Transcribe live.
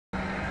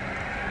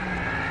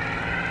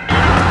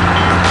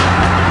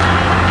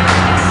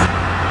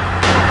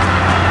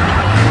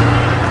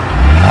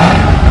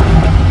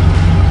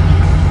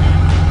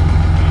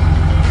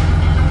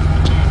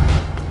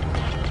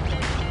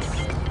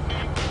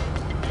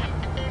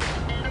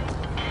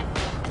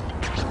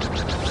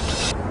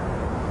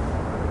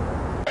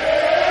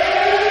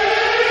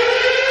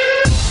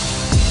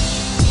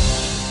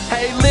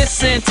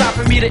listen, time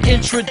for me to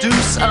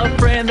introduce a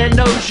friend that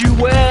knows you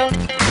well.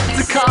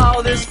 To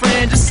call this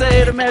friend, just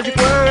say the magic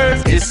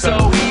words. It's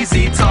so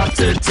easy, talk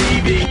to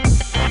TV.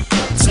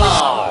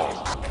 Talk.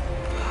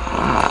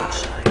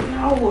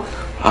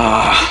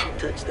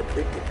 Touch the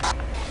picture.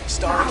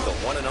 Starring the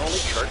one and only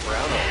Kurt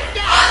Brown.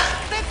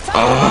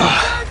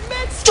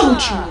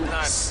 Don't you?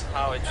 That's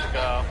how it should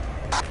go.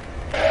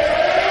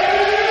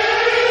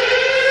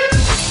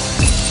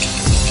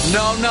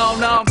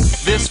 No.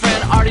 This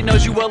friend already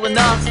knows you well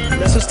enough.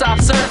 So stop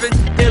serving,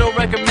 it'll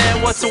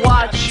recommend what to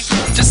watch.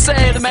 Just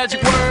say the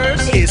magic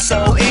words. It's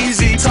so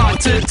easy, talk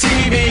to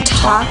TV.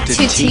 Talk to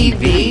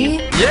TV?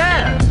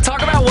 Yeah,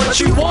 talk about what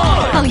you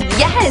want. Oh,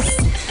 yes.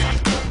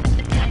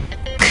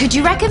 Could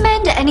you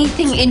recommend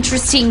anything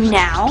interesting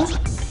now?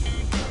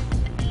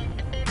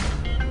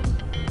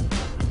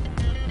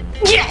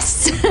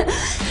 Yes!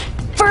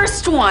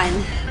 First one.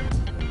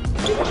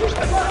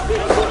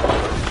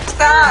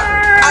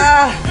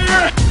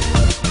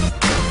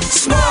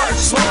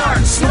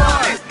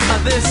 Smart.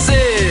 This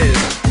is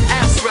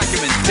Ask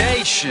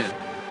Recommendation.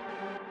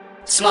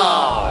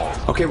 Smart.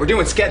 Okay, we're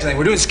doing scheduling.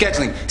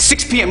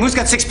 6 p.m. Who's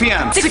got 6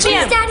 p.m.? 6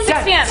 p.m. Daddy,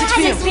 6 p.m. 6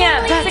 p.m. 6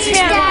 p.m.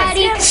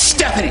 Daddy.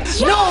 Stephanie!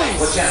 No!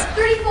 What channel?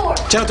 34.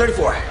 Channel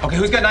 34. Okay,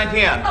 who's got 9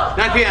 p.m.?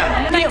 9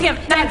 p.m. 9 p.m.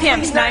 9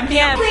 p.m. 9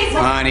 p.m.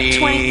 Honey.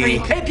 23.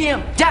 8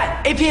 p.m.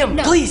 Dad, 8 p.m.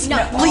 Please.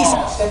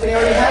 Stephanie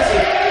already has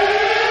it.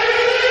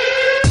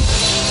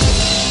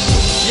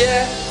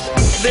 Yeah,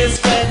 this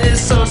friend is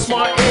so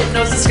smart, it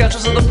knows the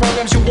schedules of the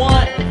programs you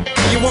want.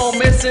 You won't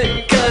miss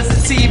it, cause the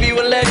TV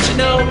will let you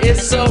know.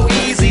 It's so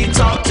easy,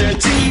 talk to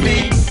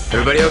TV.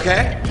 Everybody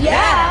okay?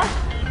 Yeah.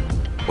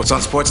 What's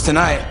on sports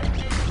tonight?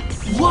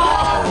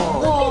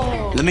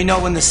 Whoa. Let me know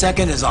when the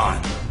second is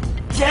on.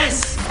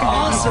 Yes.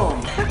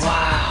 Awesome.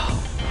 Wow.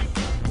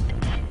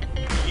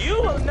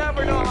 You will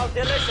never know how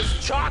delicious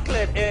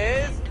chocolate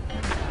is.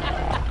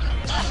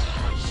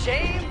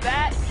 Shame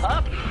that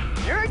puppy.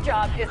 Your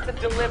job is to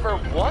deliver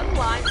one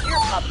line to your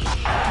puppy.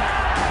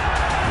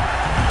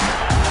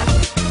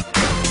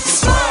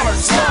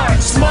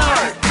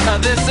 Smart. Now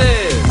this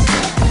is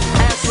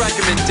Ask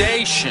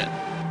Recommendation.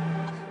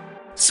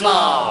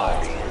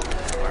 Smart.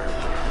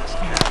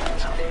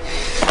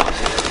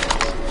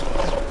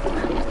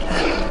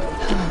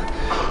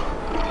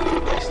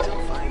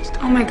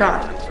 Oh my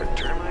god.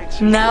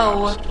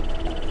 No.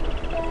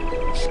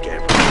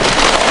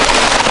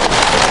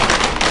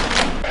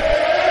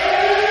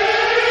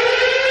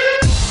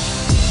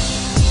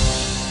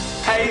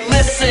 Hey,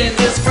 listen,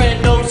 this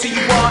friend knows who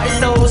you are and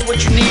knows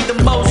what you need the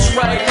most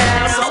right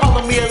now. So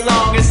follow me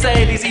along and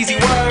say these easy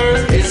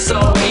words. It's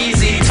so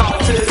easy, talk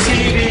to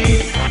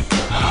TV.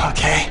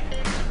 Okay.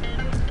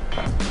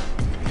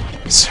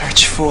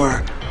 Search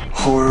for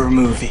horror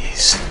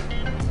movies.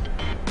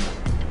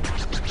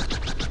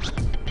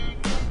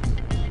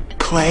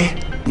 Play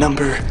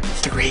number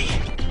 3.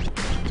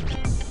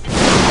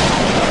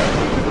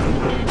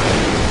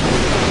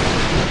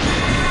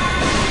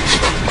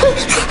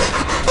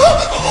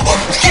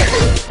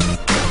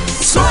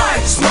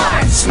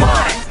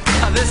 Smart.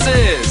 Now this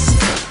is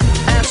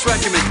Ask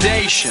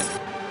Recommendation.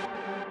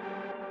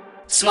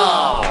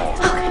 Smart.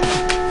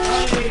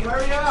 Honey,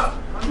 hurry up.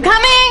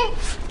 Coming.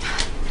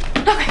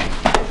 Okay.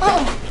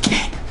 Oh.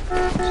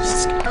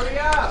 Hurry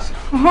up.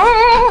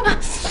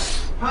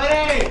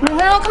 Honey.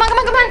 No, come on.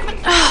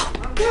 Oh.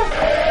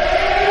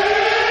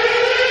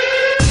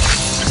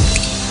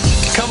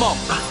 Come on.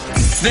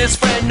 This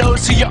friend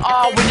knows who you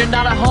are when you're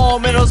not at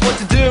home and knows what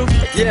to do.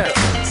 Yeah.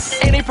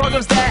 Any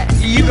programs that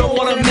you don't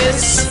want to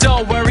miss,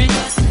 don't worry,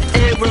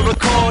 it will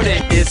record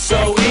it. It's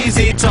so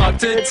easy, talk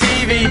to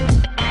TV.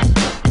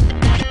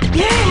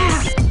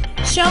 Yeah.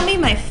 Show me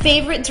my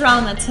favorite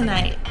drama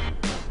tonight.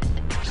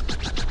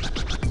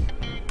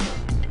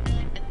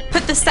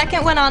 Put the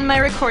second one on my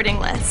recording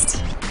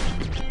list.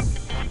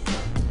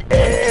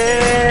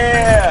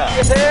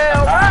 Yeah,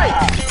 all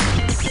right.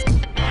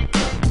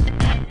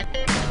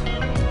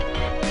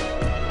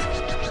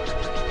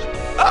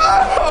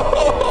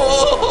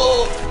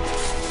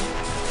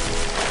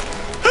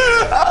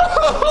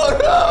 Oh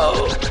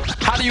no!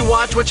 How do you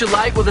watch what you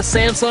like with a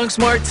Samsung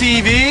Smart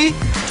TV?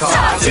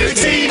 Talk to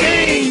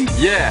TV.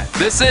 Yeah,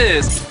 this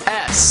is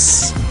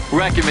S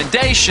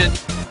Recommendation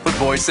with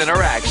voice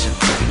interaction.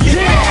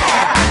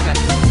 Yeah!